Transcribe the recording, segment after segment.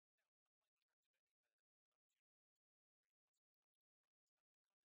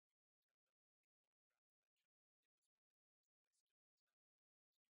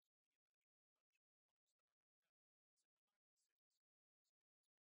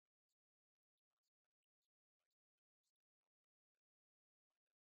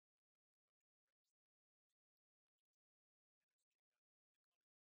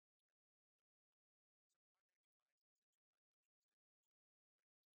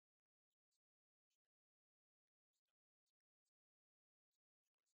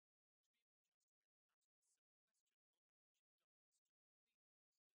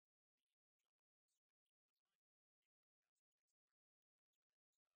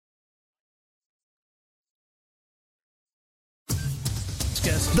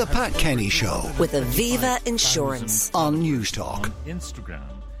next guest. The Pat Kenny Show with Aviva Insurance on News Talk. On Instagram.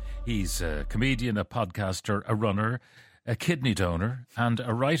 He's a comedian, a podcaster, a runner, a kidney donor and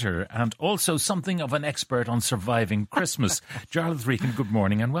a writer, and also something of an expert on surviving Christmas. Jarlath Regan, good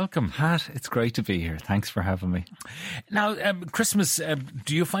morning and welcome. Pat, it's great to be here. Thanks for having me. Now, Christmas,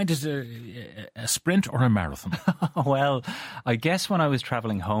 do you find it a sprint or a marathon? Well, I guess when I was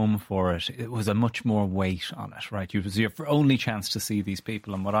travelling home for it, it was a much more weight on it, right? It was your only chance to see these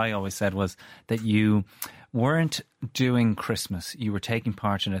people. And what I always said was that you weren't doing Christmas. You were taking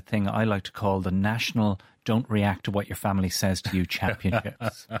part in a thing I like to call the National Don't React to What Your Family Says to You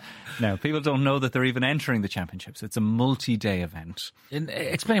Championships. Now, people don't know that they're even entering the championships. It's a multi-day event.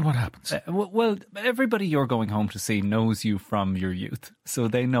 Explain what happens. Well, everybody you're going home to see knows you from your youth. So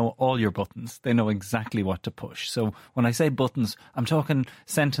they know all your buttons. They know exactly what to push. So when I say buttons, I'm talking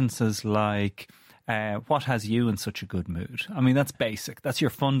sentences like, what has you in such a good mood? I mean, that's basic. That's your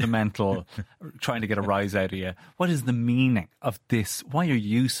fundamental trying to get a rise out of you. What is the meaning of this? Why are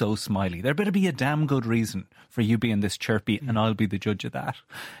you so smiley? There better be a damn good reason for you being this chirpy, and I'll be the judge of that.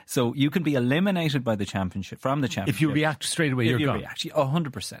 So you can be eliminated by the championship, from the championship. If you react straight away, you're gone. React,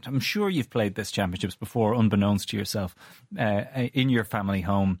 100%. I'm sure you've played this championships before, unbeknownst to yourself, in your family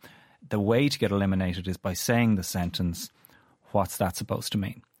home. The way to get eliminated is by saying the sentence, what's that supposed to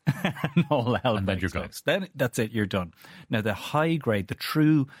mean? And all hell and then you're gone. Then that's it, you're done. Now the high grade,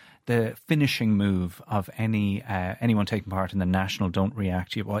 the finishing move of anyone taking part in the National Don't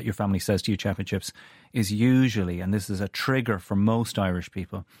React to What Your Family Says to You Championships is usually, and this is a trigger for most Irish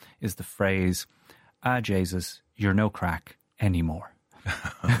people, is the phrase, Jesus, you're no crack anymore.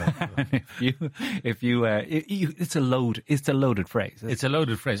 It's a loaded phrase. It's a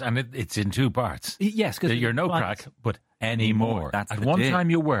loaded phrase, and it's in two parts. Yes, because you're no crack, but anymore. That's At one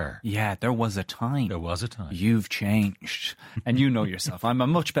time you were. Yeah, there was a time. There was a time. You've changed, and you know yourself. I'm a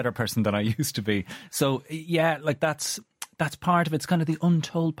much better person than I used to be. So yeah, like that's part of it. It's kind of the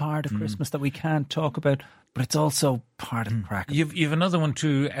untold part of Christmas that we can't talk about. But it's also part of the crack. You've another one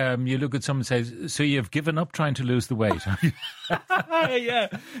too. You look at someone and say, so you've given up trying to lose the weight. Yeah.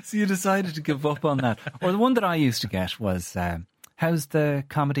 So you decided to give up on that. Or the one that I used to get was, how's the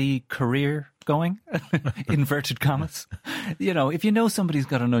comedy career going? Inverted commas. You know, if you know somebody's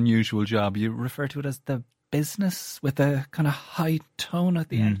got an unusual job, you refer to it as the business with a kind of high tone at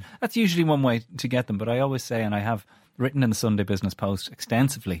the end. That's usually one way to get them. But I always say, and I have written in the Sunday Business Post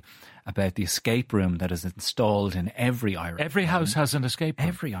extensively about the escape room that is installed in every Irish home. Every house has an escape room.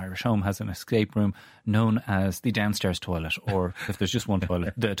 Every Irish home has an escape room known as the downstairs toilet, or if there's just one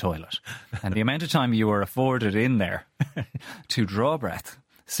toilet, the toilet. And the amount of time you are afforded in there to draw breath,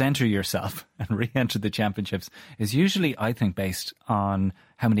 centre yourself and re-enter the championships is usually, I think, based on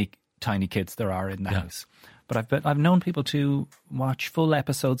how many tiny kids there are in the house. But I've known people to watch full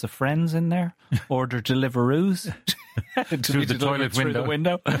episodes of Friends in there, order Deliveroos through the toilet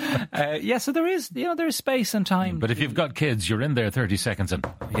window. So there is space and time. But if you've got kids, you're in there 30 seconds and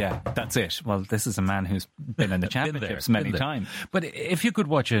yeah, that's it. Well, this is a man who's been in the championships many times. But if you could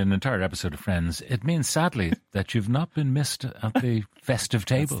watch an entire episode of Friends, it means sadly that you've not been missed at the festive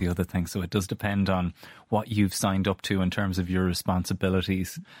table. That's the other thing. So it does depend on what you've signed up to in terms of your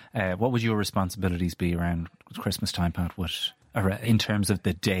responsibilities. What would your responsibilities be around Christmas time, Pat? In terms of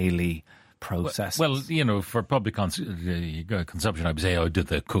the daily process? Well, you know, for public consumption, I would say I do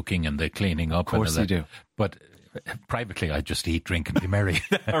the cooking and the cleaning up. Of course you do. But privately, I just eat, drink and be merry.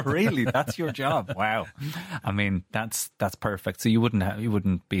 Really? That's your job? Wow. I mean, that's perfect. So you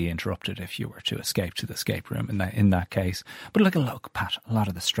wouldn't be interrupted if you were to escape to the escape room in that case. But look, Pat, a lot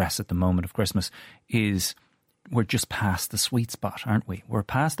of the stress at the moment of Christmas is we're just past the sweet spot, aren't we? We're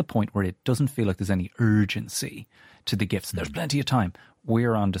past the point where it doesn't feel like there's any urgency to the gifts. There's plenty of time.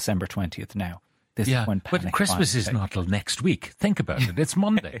 We're on December 20th now. This is when panic but Christmas is not till next week. Think about it. It's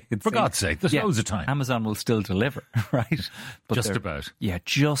Monday. For God's sake, there's loads of time. Amazon will still deliver, right? But just about. Yeah,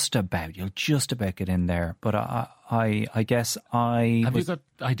 just about. You'll just about get in there. But I guess Have you got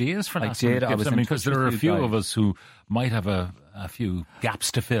ideas for that? I did. Because there are a few of us who might have a few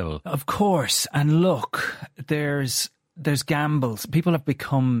gaps to fill. Of course. And look, there's gambles. People have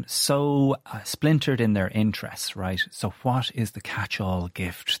become so splintered in their interests, right? So what is the catch-all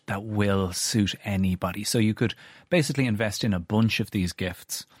gift that will suit anybody? So you could basically invest in a bunch of these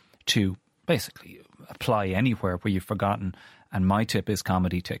gifts to basically apply anywhere where you've forgotten. And my tip is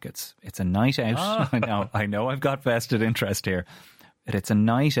comedy tickets. It's a night out. I know I've got vested interest here. But it's a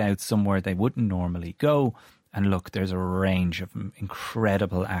night out somewhere they wouldn't normally go. And look, there's a range of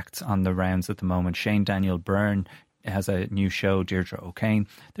incredible acts on the rounds at the moment. Shane Daniel Byrne has a new show, Deirdre O'Kane.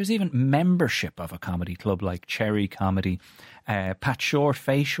 There's even membership of a comedy club like Cherry Comedy. Pat Short,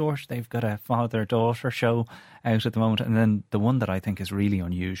 Faye Short, they've got a father-daughter show out at the moment. And then the one that I think is really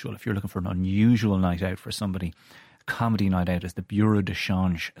unusual, if you're looking for an unusual night out for somebody, comedy night out, is the Bureau de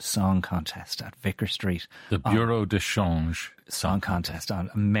Change Song Contest at Vicar Street. The Bureau de Change Song Contest on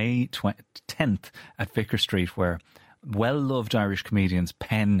May 10th at Vicar Street, where well-loved Irish comedians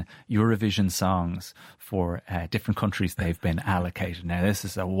pen Eurovision songs for different countries they've been allocated. Now, this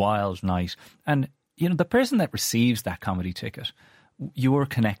is a wild night. And, you know, the person that receives that comedy ticket, you're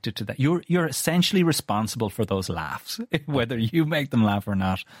connected to that. You're essentially responsible for those laughs, whether you make them laugh or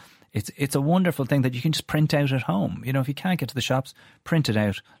not. It's a wonderful thing that you can just print out at home. You know, if you can't get to the shops, print it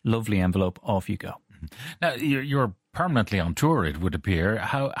out, lovely envelope, off you go. Now, you're permanently on tour, it would appear.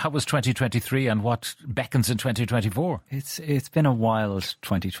 How was 2023 and what beckons in 2024? It's been a wild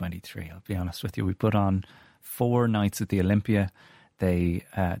 2023, I'll be honest with you. We put on 4 nights at the Olympia. 3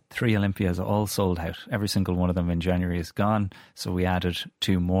 Olympias all sold out. Every single one of them in January is gone. So we added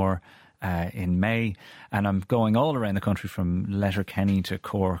 2 more in May, and I'm going all around the country from Letterkenny to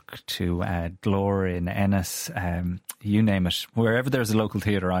Cork to Glore in Ennis, you name it. Wherever there's a local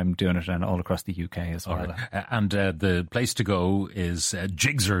theatre, I'm doing it, and all across the UK as well. Right. And the place to go is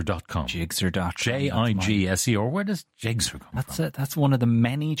Jigser.com. Jigser.com. Jigser. Where does Jigser come from? That's one of the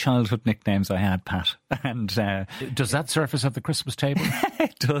many childhood nicknames I had, Pat. And does that surface at the Christmas table?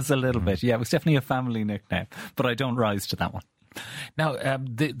 It does a little bit, yeah. It was definitely a family nickname, but I don't rise to that one. Now,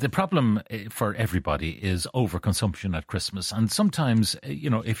 the problem for everybody is overconsumption at Christmas. And sometimes, you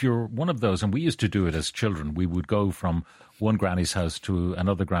know, if you're one of those, and we used to do it as children, we would go from one granny's house to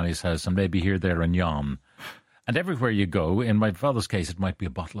another granny's house and maybe here, there and yon. And everywhere you go, in my father's case, it might be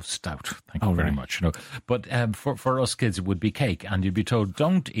a bottle of stout. Thank you very much. You know. But for us kids, it would be cake. And you'd be told,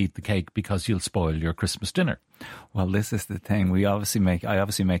 don't eat the cake because you'll spoil your Christmas dinner. Well, this is the thing. I obviously make a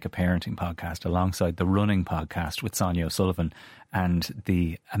parenting podcast alongside the running podcast with Sonia O'Sullivan and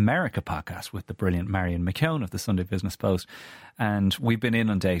the America podcast with the brilliant Marion McKeown of the Sunday Business Post. And we've been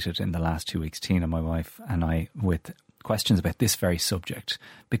inundated in the last 2 weeks, Tina, my wife, and I, with questions about this very subject,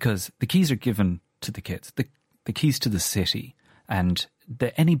 because the keys are given to the kids. The keys to the city, and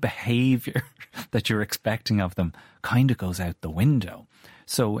any behaviour that you're expecting of them kind of goes out the window.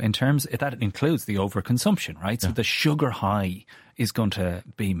 So in terms, that includes the overconsumption, right? Yeah. So the sugar high is going to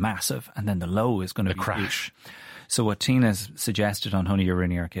be massive, and then the low is going to be crash. Huge. So what Tina's suggested on Honey, You're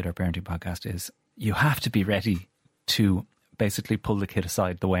Ruining Our Kid, our parenting podcast, is you have to be ready to basically pull the kid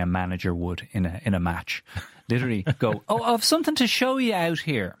aside the way a manager would in a match. Literally go, I've something to show you out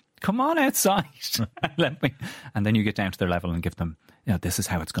here. Come on outside. And then you get down to their level and give them, you know, this is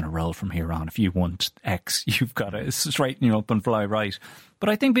how it's going to roll from here on. If you want X, you've got to straighten you up and fly right. But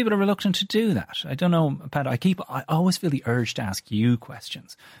I think people are reluctant to do that. I don't know, Pat, I always feel the urge to ask you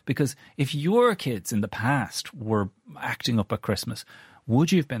questions. Because if your kids in the past were acting up at Christmas,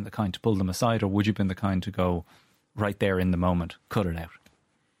 would you have been the kind to pull them aside, or would you have been the kind to go right there in the moment, cut it out?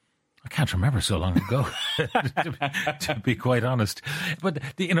 I can't remember so long ago, to be quite honest. But,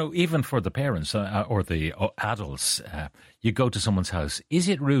 you know, even for the parents or the adults, you go to someone's house. Is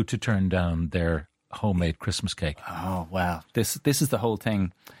it rude to turn down their homemade Christmas cake? Oh, wow. This is the whole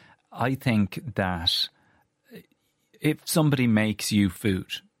thing. I think that if somebody makes you food,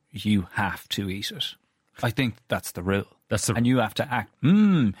 you have to eat it. I think that's the rule. And you have to act.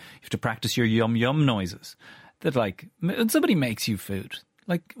 You have to practice your yum yum noises. That, like, when somebody makes you food,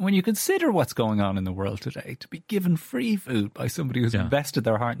 like, when you consider what's going on in the world today, to be given free food by somebody who's invested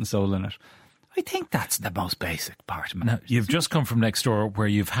their heart and soul in it, I think that's the most basic part of it. Now, you've just come from next door where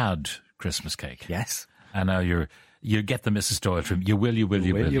you've had Christmas cake. Yes. And now you get the Mrs. Doyle trim. You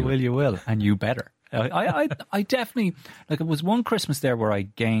will. And you better. I definitely, like, it was one Christmas there where I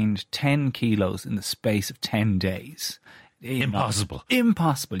gained 10 kilos in the space of 10 days. Impossible,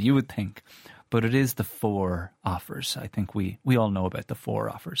 you would think. But it is the 4 offers. I think we all know about the 4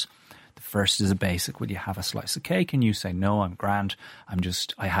 offers. The first is a basic. Will you have a slice of cake? And you say, no, I'm grand.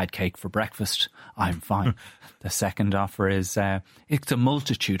 I had cake for breakfast. I'm fine. The second offer is, it's a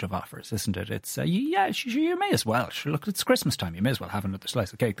multitude of offers, isn't it? It's, you may as well. Sure, look, it's Christmas time. You may as well have another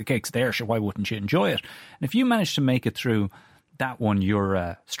slice of cake. The cake's there. Sure, why wouldn't you enjoy it? And if you manage to make it through that one, you're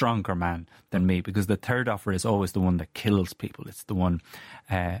a stronger man than me, because the third offer is always the one that kills people. It's the one,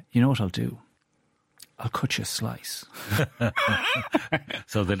 you know what I'll do? I'll cut you a slice.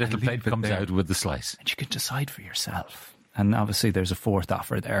 So the little plate comes out with the slice. And you can decide for yourself. And obviously there's a fourth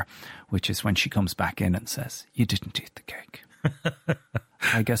offer there, which is when she comes back in and says, you didn't eat the cake.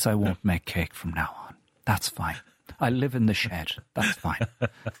 I guess I won't make cake from now on. That's fine. I live in the shed. That's fine.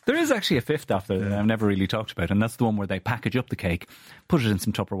 There is actually a fifth after that I've never really talked about, and that's the one where they package up the cake, put it in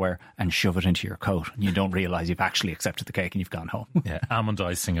some Tupperware, and shove it into your coat, and you don't realise you've actually accepted the cake and you've gone home. Yeah, almond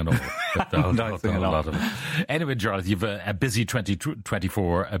icing and all. The whole lot of it. Anyway, Jarlath, you've a busy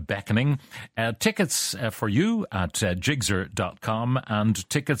 2024 beckoning. Tickets for you at jigsaw.com, and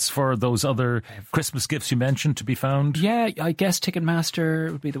tickets for those other Christmas gifts you mentioned to be found. Yeah, I guess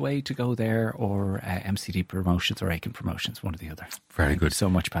Ticketmaster would be the way to go there, or MCD Promotions or Aiken Promotions, one or the other. Very good. Thank you so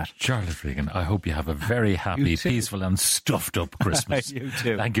much, Pat. Jarlath Regan, I hope you have a very happy, peaceful and stuffed up Christmas. You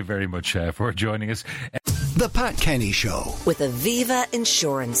too. Thank you very much for joining us. The Pat Kenny Show. With Aviva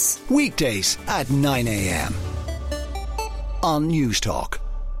Insurance. Weekdays at 9 a.m. on News Talk.